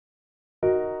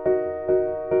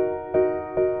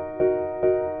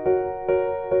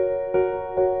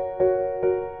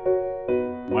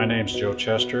name's Joe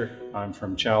Chester. I'm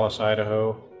from Challis,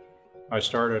 Idaho. I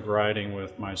started riding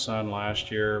with my son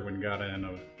last year when got in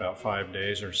about 5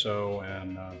 days or so,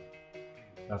 and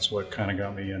that's what kind of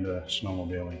got me into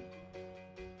snowmobiling.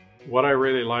 What I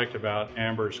really liked about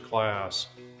Amber's class,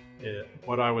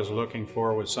 what I was looking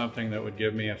for was something that would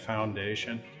give me a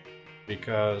foundation,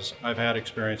 because I've had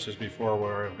experiences before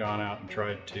where I've gone out and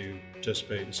tried to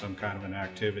participate in some kind of an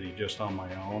activity just on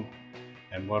my own.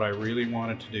 And what I really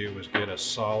wanted to do was get a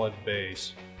solid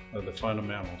base of the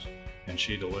fundamentals, and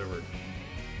she delivered.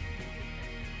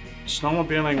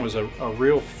 Snowmobiling was a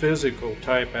real physical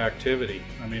type activity.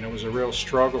 I mean, it was a real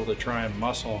struggle to try and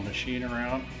muscle a machine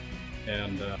around.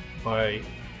 And by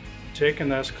taking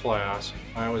this class,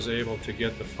 I was able to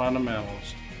get the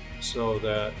fundamentals so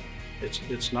that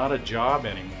it's not a job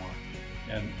anymore.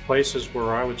 And places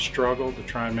where I would struggle to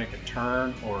try and make a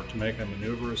turn or to make a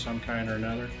maneuver of some kind or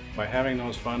another, by having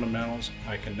those fundamentals,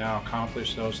 I can now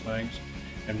accomplish those things.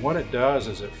 And what it does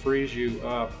is it frees you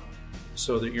up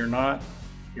so that you're not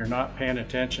paying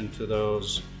attention to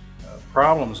those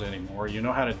problems anymore. You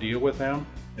know how to deal with them.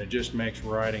 It just makes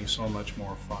riding so much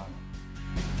more fun.